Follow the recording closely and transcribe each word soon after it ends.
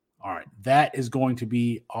All right, that is going to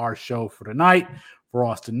be our show for tonight. For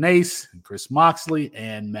Austin Nace, and Chris Moxley,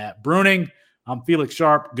 and Matt Bruning, I'm Felix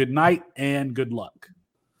Sharp. Good night and good luck.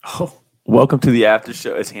 Oh, welcome to the after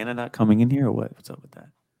show. Is Hannah not coming in here or what? What's up with that?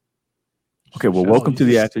 Okay, well, welcome to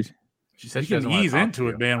the after. She said she can ease into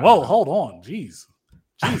it, man. Whoa, hold on, jeez,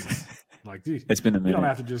 Jesus, like geez. It's been a minute.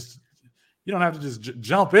 You don't have to just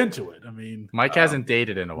jump into it. I mean, Mike hasn't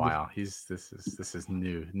dated in a while. This is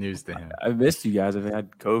news to him. I missed you guys. I've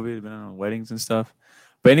had COVID, been on weddings and stuff.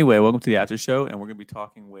 But anyway, welcome to the after show, and we're gonna be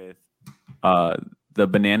talking with the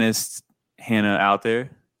Bananas Hannah out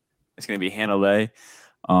there. It's gonna be Hannah Lay,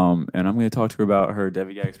 and I'm gonna talk to her about her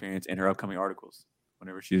Devigad experience and her upcoming articles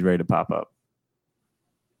whenever she's ready to pop up.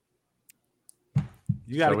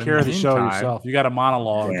 You got to carry the show yourself. You got to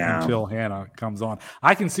monologue until Hannah comes on.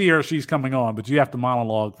 I can see her; she's coming on, but you have to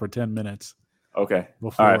monologue for 10 minutes. Okay.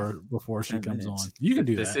 Before she comes on, you can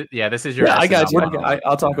do that. This is your. Yeah, I got you.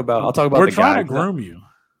 I'll talk about. We're trying to groom you.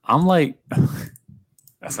 I'm like,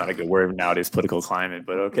 that's not a good word nowadays, political climate,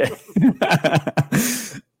 but okay.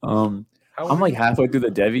 I'm like halfway through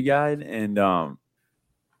the Devi guide, and I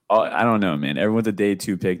don't know, man. Everyone's a day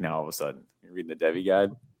 2 pick now. All of a sudden, you're reading the Devi guide,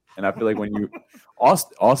 and I feel like when you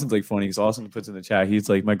Austin's like funny because Austin puts in the chat, he's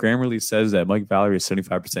like, my Grammarly says that Mike Valerie is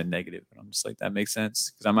 75% negative, and I'm just like, that makes sense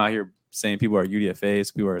because I'm out here saying people are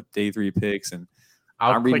UDFAs, people are day 3 picks, and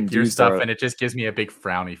I'll click your stuff and it just gives me a big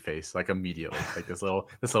frowny face, like immediately. Like this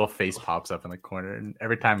little face pops up in the corner, and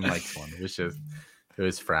every time Mike's one, it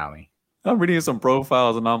was frowny. I'm reading some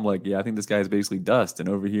profiles and I'm like, yeah, I think this guy is basically dust. And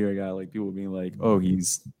over here I got like people being like, oh,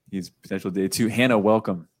 he's potential day 2. Hannah,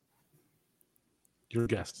 welcome. Your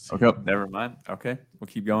guests. Okay, never mind. Okay, we'll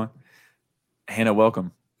keep going. Hannah,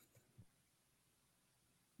 welcome.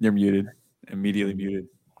 You're muted. Immediately muted.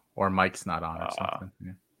 Or Mike's not on or something.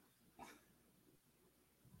 Yeah.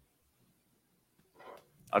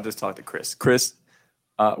 I'll just talk to Chris. Chris,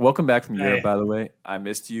 welcome back from Europe, by the way. I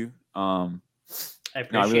missed you. I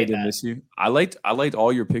really did miss you. I liked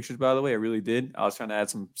all your pictures, by the way. I really did. I was trying to add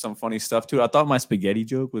some funny stuff to it. I thought my spaghetti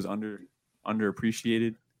joke was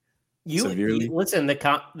underappreciated. Severely. Listen,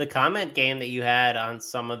 the comment game that you had on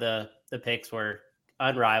some of the picks were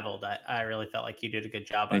unrivaled. I really felt like you did a good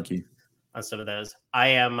job. Thank you. On some of those. I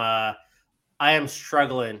am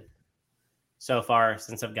struggling so far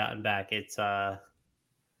since I've gotten back. It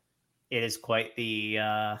is quite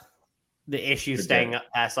the issue staying up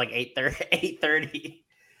past like 8:30.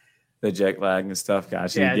 The jet lag and stuff,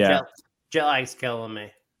 gotcha. Yeah. Jet lag's killing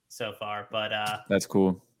me so far, but that's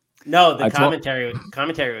cool. No, the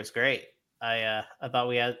commentary was great. I thought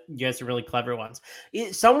you had some really clever ones.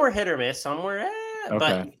 Some were hit or miss, some were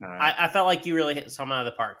but right. I felt like you really hit some out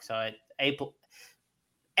of the park. So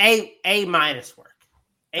A minus work.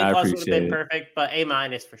 A plus would have been perfect, but A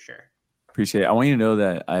minus for sure. Appreciate it. I want you to know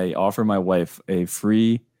that I offered my wife a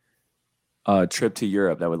free trip to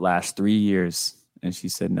Europe that would last 3 years, and she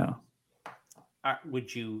said no.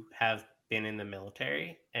 Would you have been in the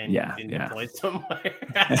military and been deployed somewhere?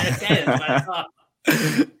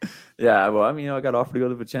 Yeah, well, I mean, I got offered to go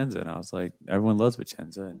to Vicenza, and I was like, everyone loves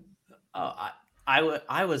Vicenza.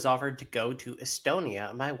 I was offered to go to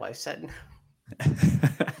Estonia. My wife said no.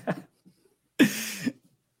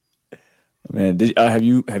 Man, have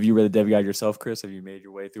you read the Dev Guide yourself, Chris? Have you made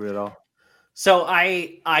your way through it at all? So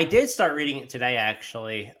I did start reading it today,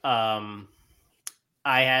 actually. I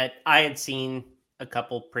had seen a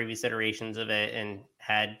couple previous iterations of it and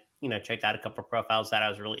had checked out a couple of profiles that I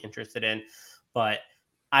was really interested in. But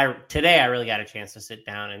today I really got a chance to sit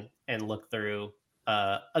down and look through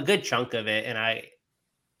a good chunk of it, and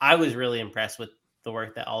I was really impressed with the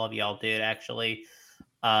work that all of y'all did. Actually,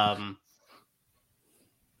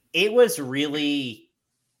 it was really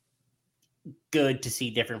good to see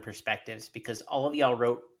different perspectives because all of y'all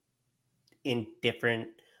wrote in different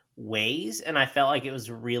ways, and I felt like it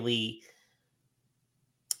was really.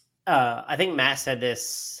 I think Matt said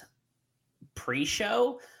this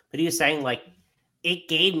pre-show, but he was saying like it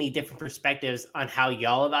gave me different perspectives on how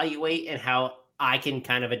y'all evaluate and how I can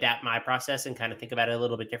kind of adapt my process and kind of think about it a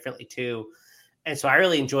little bit differently too. And so I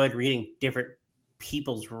really enjoyed reading different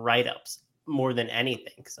people's write-ups more than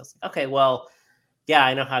anything. Because I was like, okay, well, yeah,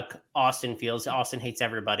 I know how Austin feels. Austin hates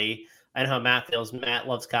everybody. I know how Matt feels. Matt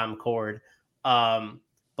loves Common Core.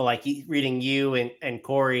 But like reading you and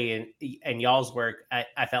Corey and y'all's work,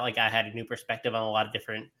 I felt like I had a new perspective on a lot of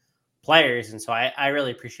different players. And so I really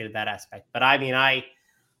appreciated that aspect. But I mean, I've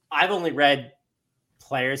only read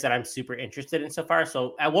players that I'm super interested in so far.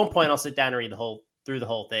 So at one point I'll sit down and read through the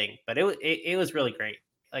whole thing, but it was really great.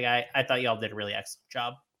 Like I thought y'all did a really excellent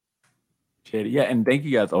job. Yeah. And thank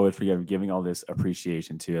you guys always for giving all this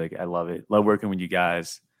appreciation too. Like I love it. Love working with you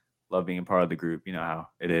guys. love being a part of the group. You know how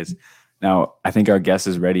it is. Now, I think our guest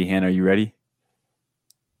is ready. Hannah, are you ready?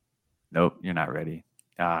 Nope, you're not ready.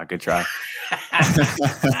 Good try.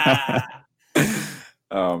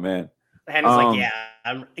 Oh man. Hannah's like,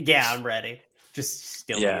 I'm ready. Just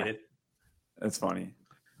still muted. That's funny.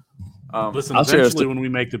 Listen, eventually when we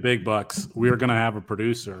make the big bucks, we're going to have a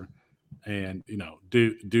producer and,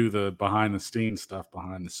 do the behind the scenes stuff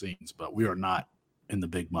behind the scenes, but we are not in the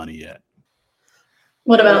big money yet.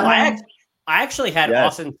 What about I actually had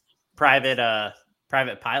Austin private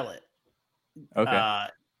pilot. Okay.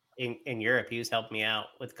 In Europe, he was helping me out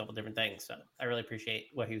with a couple different things. So I really appreciate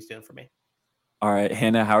what he was doing for me. All right,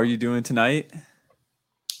 Hannah, how are you doing tonight?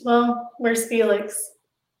 Well, where's Felix?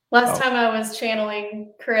 Last time I was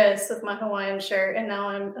channeling Chris with my Hawaiian shirt, and now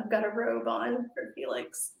I've got a robe on for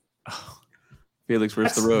Felix. Oh, Felix,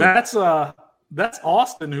 where's the robe? That's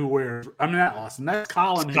Austin who wears. I mean, not Austin. That's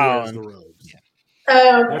Colin who wears the robes. Yeah.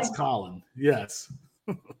 Oh, okay. That's Colin. Yes.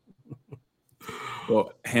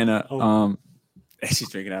 Well, Hannah, she's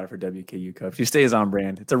drinking out of her WKU cup. She stays on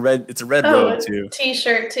brand. It's a red robe too.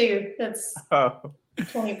 T-shirt too. That's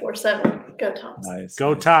 24/7. Go Tops. Nice.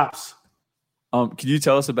 Go Tops. Can you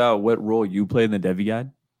tell us about what role you played in the Devi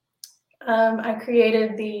Guide? I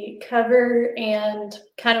created the cover and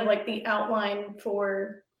kind of like the outline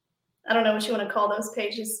for, I don't know what you want to call those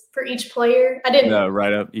pages, for each player. I didn't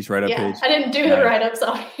each write-up page. I didn't do the write-ups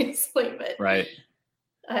obviously, but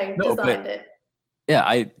I designed it. Yeah,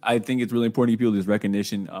 I think it's really important to give people this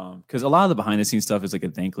recognition because a lot of the behind the scenes stuff is like a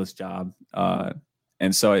thankless job.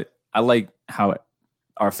 And so I like how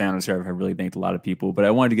our founders here have really thanked a lot of people, but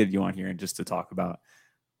I wanted to get you on here and just to talk about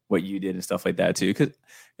what you did and stuff like that too. Because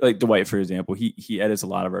like Dwight, for example, he edits a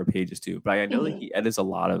lot of our pages too, but I know that he edits a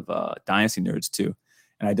lot of Dynasty Nerds too.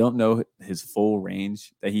 And I don't know his full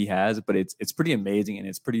range that he has, but it's pretty amazing. And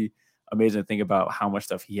it's pretty amazing to think about how much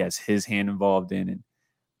stuff he has his hand involved in. And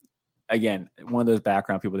again, one of those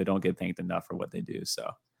background people that don't get thanked enough for what they do.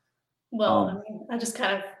 So, well, I just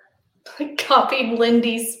kind of copied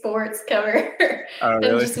Lindy's sports cover and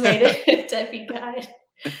just made it a Devi Guide.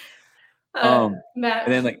 Matt,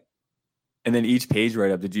 and then each page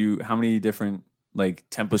write up. How many different like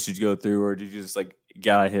templates did you go through, or did you just like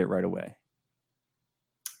got hit right away?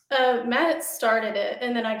 Matt started it,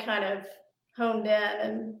 and then I kind of honed in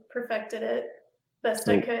and perfected it best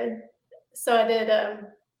I could. So I did,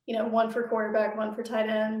 one for quarterback, one for tight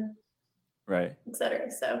end, right,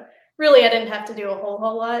 etc. So really, I didn't have to do a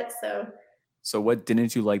whole lot. So what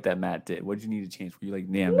didn't you like that Matt did? What did you need to change? Were you like,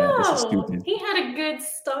 Matt, this is stupid? He had a good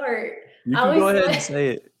start. You can go ahead and say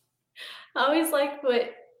it. I always like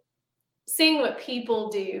seeing what people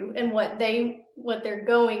do and what they're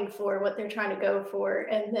going for, what they're trying to go for,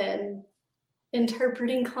 and then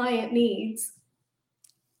interpreting client needs.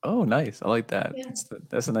 Oh, nice. I like that. Yeah.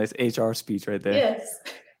 That's a nice HR speech right there. Yes.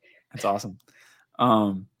 That's awesome.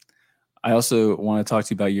 I also want to talk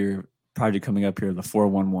to you about your project coming up here, the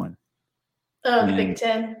 411. Oh, the Big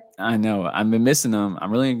Ten. I know. I've been missing them.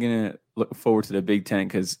 I'm really going to look forward to the Big Ten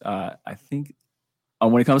because I think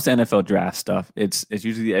when it comes to NFL draft stuff, it's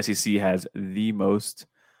usually the SEC has the most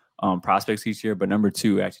prospects each year, but number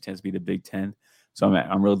 2 actually tends to be the Big Ten. So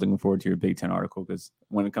I'm really looking forward to your Big Ten article because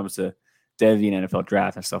when it comes to Devi and NFL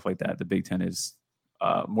draft and stuff like that, the Big Ten is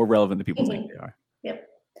more relevant than people think they are. Yep.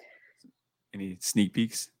 Any sneak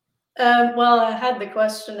peeks? Well, I had the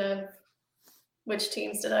question of which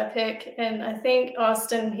teams did I pick, and I think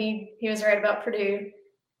Austin, he was right about Purdue.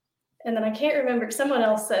 And then I can't remember, someone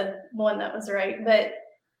else said one that was right, but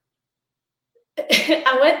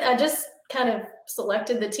I just kind of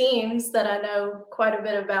selected the teams that I know quite a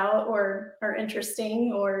bit about or are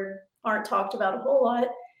interesting or aren't talked about a whole lot.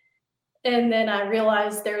 And then I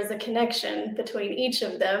realized there was a connection between each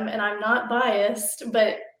of them, and I'm not biased,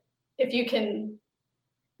 but if you can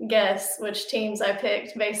guess which teams I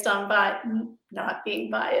picked based on not being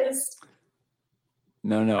biased.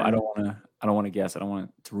 No, I don't want to guess. I don't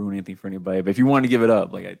want to ruin anything for anybody. But if you want to give it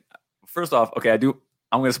up, first off, okay, I'm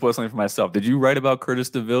going to spoil something for myself. Did you write about Curtis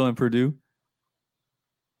DeVille and Purdue?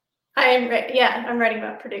 I'm writing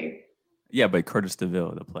about Purdue. Yeah, but Curtis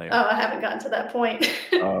DeVille, the player. Oh, I haven't gotten to that point.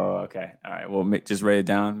 Oh, okay. All right. Well, just write it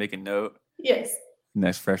down. Make a note. Yes.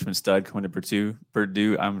 Next freshman stud coming to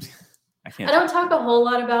Purdue. I don't talk a whole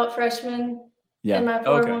lot about freshmen in my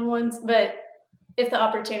 411s, but if the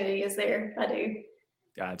opportunity is there, I do.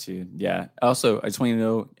 Got you. Yeah. Also, I just want you to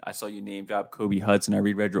know, I saw you name drop Kobe Hudson. I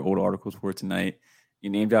reread your old articles for tonight. You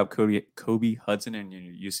name drop Kobe Hudson and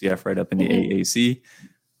your UCF right up in the AAC.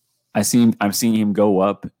 I'm seeing him go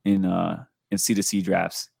up in C2C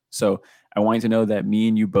drafts. So I want you to know that me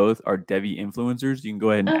and you both are Devi influencers. You can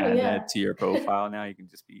go ahead and add that to your profile now. You can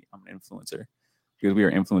just be, I'm an influencer, because we are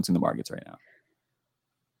influencing the markets right now.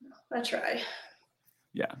 I try.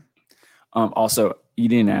 Yeah. Also, you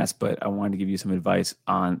didn't ask, but I wanted to give you some advice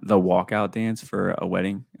on the walkout dance for a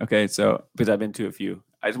wedding. Okay, so because I've been to a few,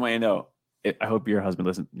 I just want you to know. I hope your husband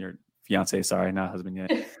listens. Your fiance, sorry, not husband yet,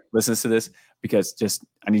 listens to this, because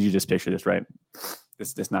I need you to just picture this, right?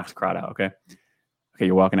 This knocks the crowd out. Okay,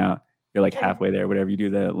 you're walking out. You're like halfway there. Whatever you do,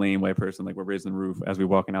 that lame white person, like we're raising the roof as we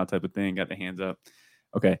walking out, type of thing. Got the hands up.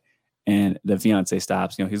 Okay, and the fiance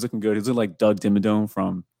stops. He's looking good. He's looking like Doug Dimmadome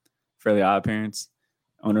from Fairly Odd Parents,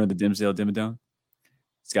 owner of the Dimsdale Dimmadome.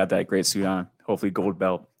 He's got that great suit on, hopefully gold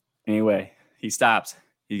belt. Anyway, he stops.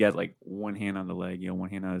 He got like one hand on the leg, one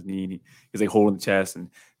hand on his knee. And he's like holding the chest, and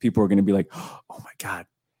people are going to be like, oh my God,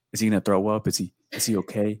 is he going to throw up? Is he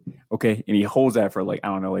okay? Okay. And he holds that for like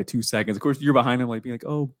 2 seconds. Of course, you're behind him, like being like,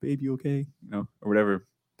 oh, baby, okay. Or whatever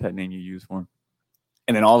pet name you use for him.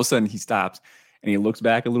 And then all of a sudden he stops and he looks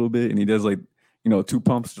back a little bit, and he does like, 2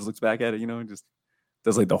 pumps, just looks back at it, and just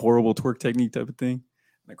does like the horrible twerk technique type of thing.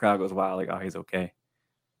 And the crowd goes wild, like, oh, he's okay.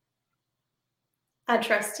 I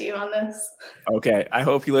trust you on this. Okay. I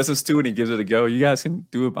hope he listens to it and he gives it a go. You guys can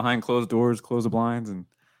do it behind closed doors, close the blinds. And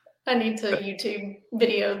I need to YouTube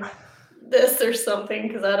video this or something,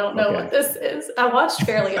 because I don't know what this is. I watched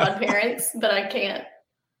Fairly Odd Parents, but I can't.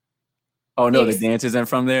 Oh, no, the dance isn't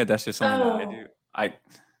from there? That's just something that I do.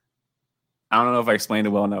 I don't know if I explained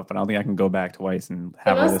it well enough, but I don't think I can go back twice and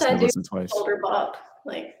have her listen twice. Shoulder bop.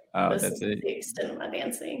 Like, that's is it. the extent of my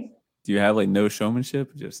dancing. Do you have like no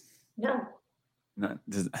showmanship? Just no. Not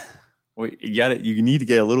just. Well, you need to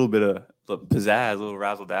get a little bit of pizzazz, a little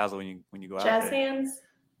razzle dazzle when you go out there. Jazz hands.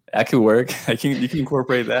 That could work. You can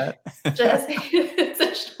incorporate that. Jazz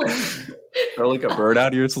hands. Throw like a bird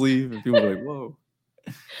out of your sleeve, and people are like, "Whoa."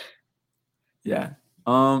 Yeah.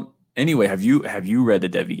 Anyway, have you read the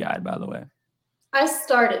Devi Guide, by the way? I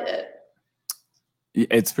started it.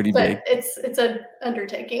 It's pretty big. It's an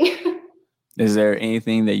undertaking. Is there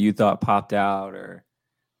anything that you thought popped out, or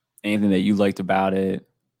anything that you liked about it?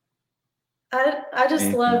 I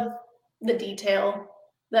just love the detail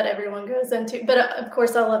that everyone goes into. But of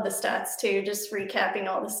course, I love the stats too, just recapping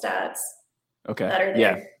all the stats that are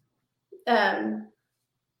there. Yeah.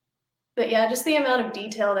 But yeah, just the amount of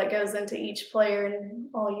detail that goes into each player, and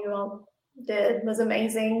all you all did was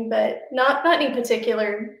amazing. But not any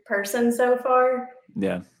particular person so far.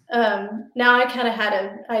 Yeah. Now I kind of had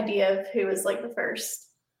an idea of who was like the first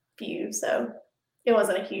few, so it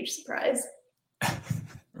wasn't a huge surprise.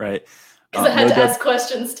 Right. Because I had to ask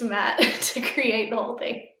questions to Matt to create the whole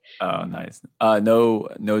thing. Oh, nice. No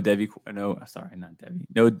WKU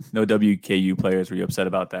players. Were you upset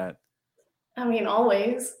about that? I mean,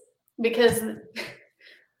 always, because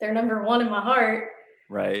they're number one in my heart.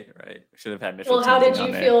 Right. Should have had Mitchell. Well, how did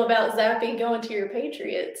you feel about Zappy going to your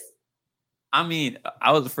Patriots? I mean,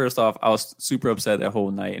 I was super upset that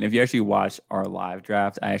whole night. And if you actually watch our live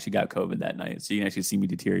draft, I actually got COVID that night. So you can actually see me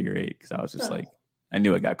deteriorate, because I was just like, I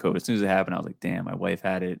knew I got COVID. As soon as it happened, I was like, damn, my wife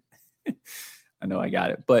had it. I know I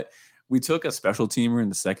got it. But we took a special teamer in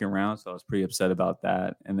the second round, so I was pretty upset about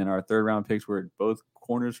that. And then our third round picks were both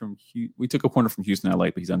corners from Houston. We took a corner from Houston I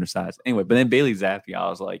like, but he's undersized. Anyway, but then Bailey Zappi, I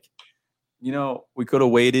was like, we could have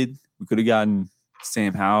waited. We could have gotten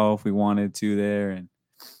Sam Howell if we wanted to there. And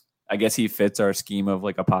I guess he fits our scheme of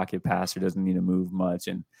like a pocket passer, doesn't need to move much.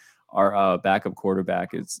 And our backup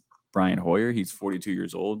quarterback is Brian Hoyer. He's 42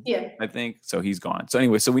 years old, I think. So he's gone. So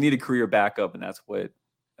anyway, so we need a career backup, and that's what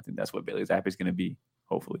Bailey Zappi is going to be,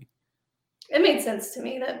 hopefully. It made sense to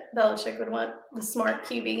me that Belichick would want the smart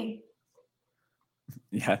QB.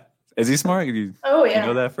 Yeah. Is he smart? Oh, yeah. You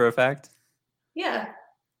know that for a fact? Yeah.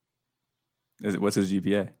 What's his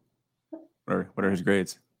GPA? What are his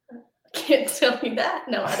grades? Can't tell you that.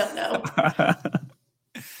 No, I don't know.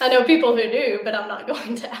 I know people who do, but I'm not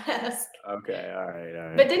going to ask. Okay, all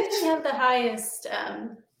right. But didn't he have the highest?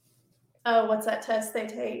 What's that test they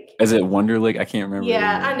take? Is it Wonderlic? I can't remember.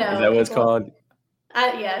 Yeah, I know. Is that what it's called?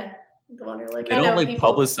 Yeah, the Wonderlic. They don't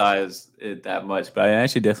publicize it that much, but I'm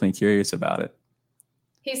actually definitely curious about it.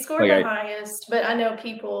 He scored the highest, but I know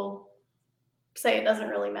people say it doesn't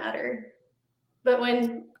really matter. But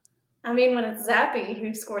when it's Zappy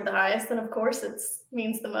who scored the highest, then of course it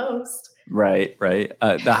means the most. Right.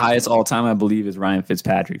 The highest all time, I believe, is Ryan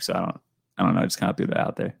Fitzpatrick. So I don't know. I just kind of threw that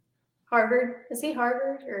out there. Harvard? Is he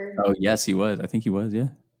Harvard or? Oh yes, he was. I think he was. Yeah.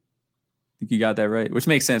 I think you got that right, which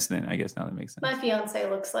makes sense then. I guess now that makes sense. My fiance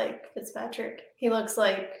looks like Fitzpatrick. He looks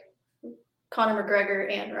like Conor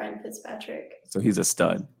McGregor and Ryan Fitzpatrick. So he's a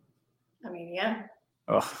stud. I mean, yeah.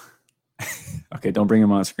 Oh. Okay, don't bring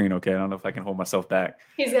him on screen. Okay, I don't know if I can hold myself back.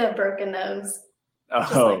 He's got a broken nose,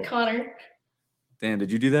 just Oh, like Connor. damn!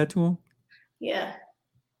 Did you do that to him? Yeah.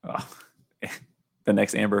 Oh, the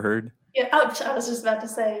next Amber Heard. Yeah, I was just about to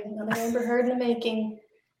say another Amber Heard in the making.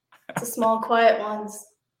 It's a small, quiet ones.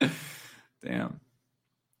 Damn.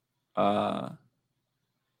 I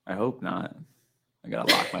hope not. I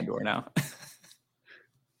gotta lock my door now.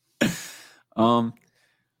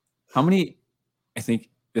 How many? I think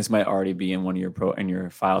this might already be in one of your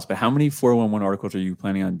files, but how many 411 articles are you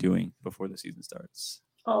planning on doing before the season starts?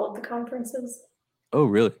 All of the conferences. Oh,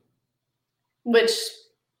 really? Which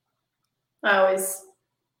I always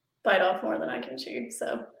bite off more than I can chew.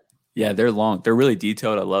 So yeah, they're long. They're really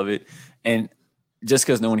detailed. I love it. And just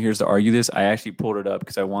because no one hears to argue this, I actually pulled it up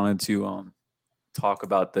because I wanted to talk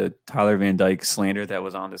about the Tyler Van Dyke slander that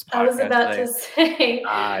was on this podcast. I was about to say,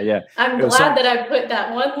 yeah. I'm glad that I put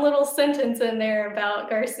that one little sentence in there about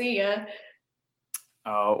Garcia.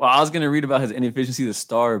 Oh, well, I was going to read about his inefficiency to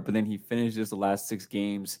start, but then he finished just the last 6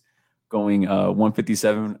 games going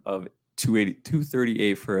 157 of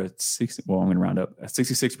 238 for a 60. Well, I'm going to round up a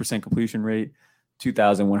 66% completion rate,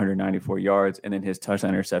 2,194 yards, and then his touchdown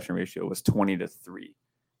interception ratio was 20-3,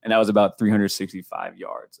 and that was about 365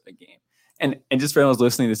 yards a game. And just for anyone who's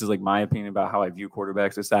listening, this is like my opinion about how I view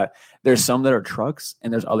quarterbacks. Is that there's some that are trucks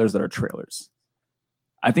and there's others that are trailers.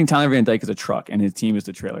 I think Tyler Van Dyke is a truck and his team is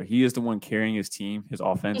the trailer. He is the one carrying his team, his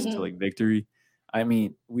offense to like victory. I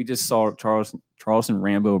mean, we just saw Charleston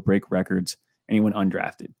Rambo break records and he went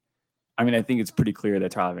undrafted. I mean, I think it's pretty clear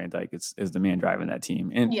that Tyler Van Dyke is the man driving that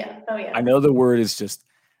team. And yeah, oh yeah. I know the word is just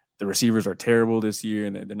the receivers are terrible this year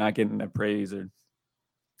and they're not getting that praise or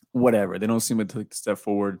whatever. They don't seem to take the step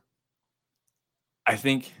forward. I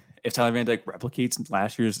think if Tyler Van Dyke replicates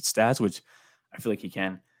last year's stats, which I feel like he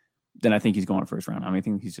can, then I think he's going first round. I mean, I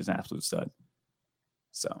think he's just an absolute stud.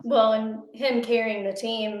 So well, and him carrying the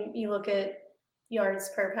team, you look at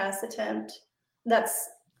yards per pass attempt. That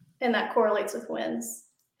correlates with wins.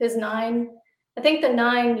 His 9, I think the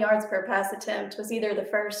 9 yards per pass attempt was either the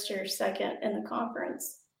first or second in the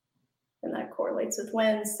conference, and that correlates with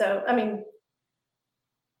wins. So I mean,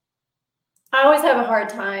 I always have a hard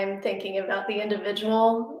time thinking about the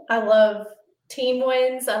individual. I love team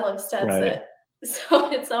wins. I love stats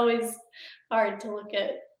so it's always hard to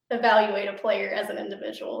evaluate a player as an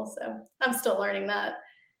individual. So I'm still learning that.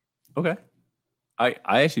 Okay. I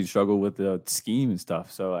actually struggle with the scheme and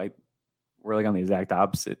stuff. So we're like on the exact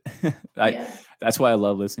opposite. That's why I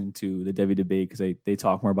love listening to the Devy debate because they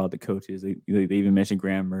talk more about the coaches. They even mention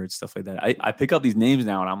Graham Mertz, stuff like that. I pick up these names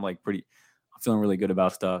now and I'm like feeling really good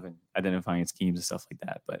about stuff and identifying schemes and stuff like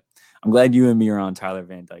that. But I'm glad you and me are on Tyler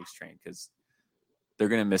Van Dyke's train because they're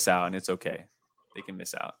going to miss out and it's okay. They can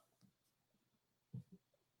miss out.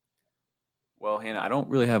 Well, Hannah, I don't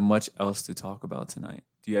really have much else to talk about tonight.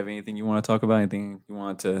 Do you have anything you want to talk about? Anything you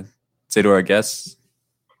want to say to our guests?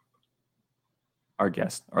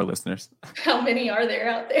 Our listeners. How many are there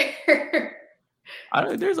out there?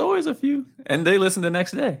 There's always a few. And they listen the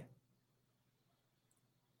next day.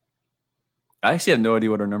 I actually have no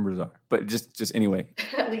idea what our numbers are, but just anyway.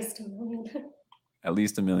 At least 1 million. At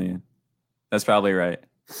least 1 million. That's probably right.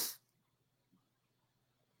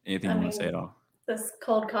 Anything you want to say at all? This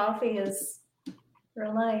cold coffee is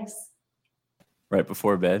real nice. Right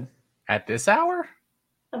before bed? At this hour?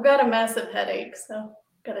 I've got a massive headache, so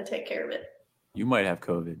got to take care of it. You might have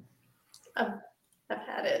COVID. I've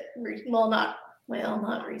had it.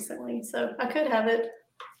 Not recently, so I could have it.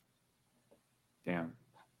 Damn.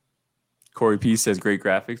 Corey P says great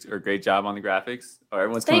graphics or great job on the graphics. Oh,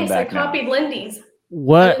 everyone's coming back I copied now. Lindy's.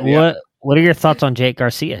 What are your thoughts on Jake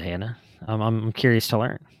Garcia, Hannah? I'm curious to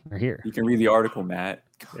learn or hear. You can read the article, Matt.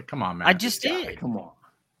 Yeah, come on, Matt. I just did. Come on.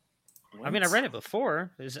 I mean, I read it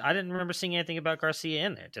before. I didn't remember seeing anything about Garcia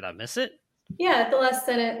in there. Did I miss it? Yeah, the last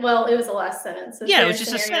sentence. Well, it was the last sentence. Yeah, it was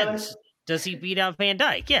just a sentence. Does he beat out Van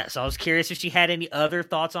Dyke? Yes. I was curious if she had any other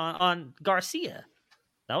thoughts on Garcia.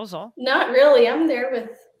 That was all. Not really. I'm there with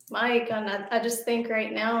Mike. And I just think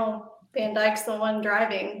right now Van Dyke's the one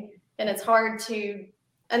driving, and it's hard to,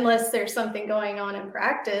 unless there's something going on in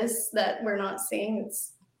practice that we're not seeing.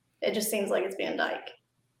 It just seems like it's Van Dyke.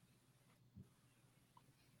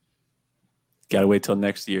 Gotta wait till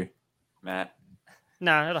next year, Matt.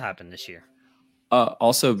 Nah, it'll happen this year.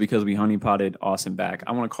 Also, because we honeypotted Austin back,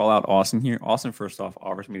 I want to call out Austin here. Austin, first off,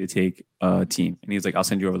 offers me to take a team. And he's like, I'll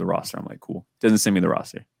send you over the roster. I'm like, cool. Doesn't send me the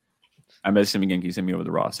roster. I messaged him again. Can you send me over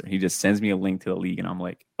the roster? He just sends me a link to the league. And I'm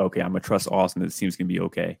like, okay, I'm going to trust Austin. This team's going to be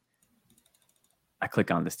okay. I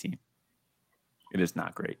click on this team. It is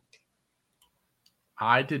not great.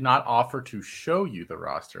 I did not offer to show you the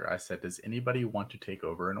roster. I said, does anybody want to take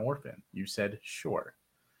over an orphan? You said, sure.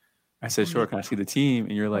 I said, sure, can I see the team?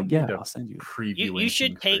 And you're like, yeah, I'll send you. You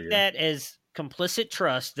should take that as complicit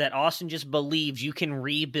trust that Austin just believes you can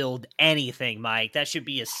rebuild anything, Mike. That should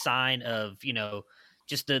be a sign of,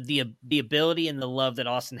 just the ability and the love that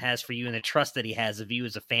Austin has for you and the trust that he has of you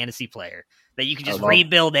as a fantasy player, that you can just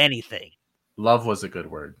rebuild anything. Love was a good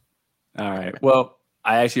word. All right. Well,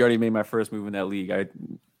 I actually already made my first move in that league. I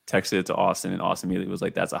texted it to Austin, and Austin immediately was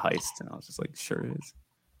like, that's a heist. And I was just like, sure it is.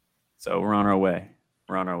 So we're on our way.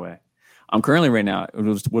 I'm currently right now,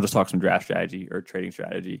 we'll just talk some draft strategy or trading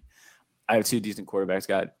strategy. I have 2 decent quarterbacks.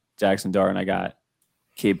 Got Jackson Dart and I got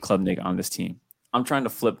Cade Klubnik on this team. I'm trying to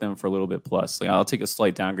flip them for a little bit plus. Like I'll take a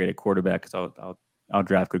slight downgrade at quarterback because I'll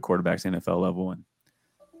draft good quarterbacks at NFL level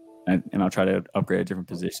and I'll try to upgrade a different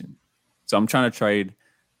position. So I'm trying to trade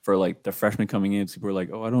for like the freshmen coming in. People are like,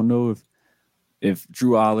 oh, I don't know if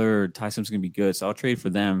Drew Aller or Ty Simpson's gonna be good. So I'll trade for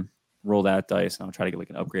them, roll that dice, and I'll try to get like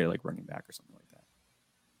an upgrade like running back or something like that.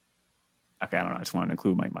 Okay, I don't know. I just wanted to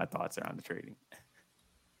include my thoughts around the trading.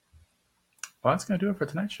 Well, that's going to do it for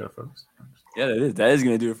tonight's show, folks. Yeah, that is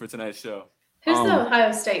going to do it for tonight's show. Who's the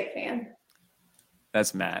Ohio State fan?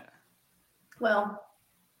 That's Matt. Well,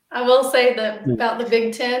 I will say that about the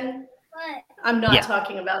Big Ten, I'm not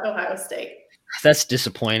talking about Ohio State. That's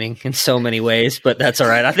disappointing in so many ways, but that's all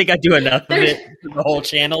right. I think I do enough of it for the whole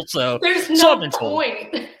channel. So there's no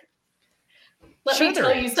point. Let me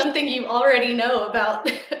tell you something you already know about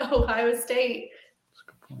Ohio State.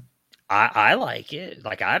 I like it.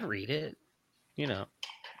 Like I'd read it.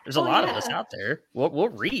 There's a lot of us out there. We'll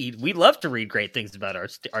read. We love to read great things about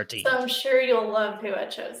our team. So I'm sure you'll love who I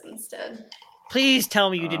chose instead. Please tell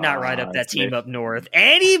me you did not write up that team up north.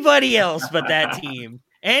 Anybody else but that team.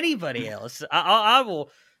 Anybody else. I will.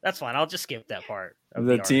 That's fine. I'll just skip that part.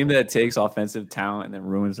 The team that takes offensive talent and then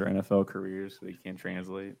ruins their NFL careers so they can't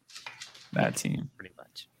translate. That team. Pretty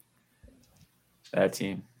much. That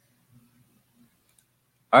team.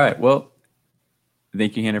 All right. Well,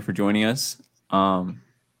 thank you, Hannah, for joining us. Can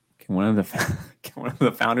one of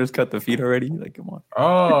the founders cut the feed already? Like, come on.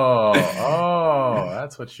 Oh,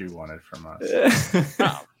 that's what you wanted from us.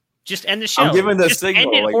 Just end the show. I'm giving the just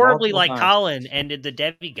signal. End it horribly like Colin ended the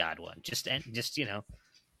Debbie God one. Just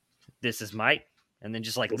this is Mike. And then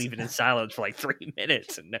just leave it in silence for 3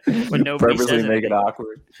 minutes, and when nobody purposely says make it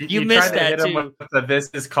awkward. You missed that too. With the,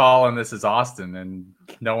 this is Call and this is Austin, and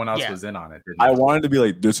no one else was in on it. I wanted to be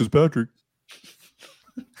like, this is Patrick.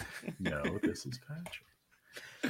 No, this is Patrick.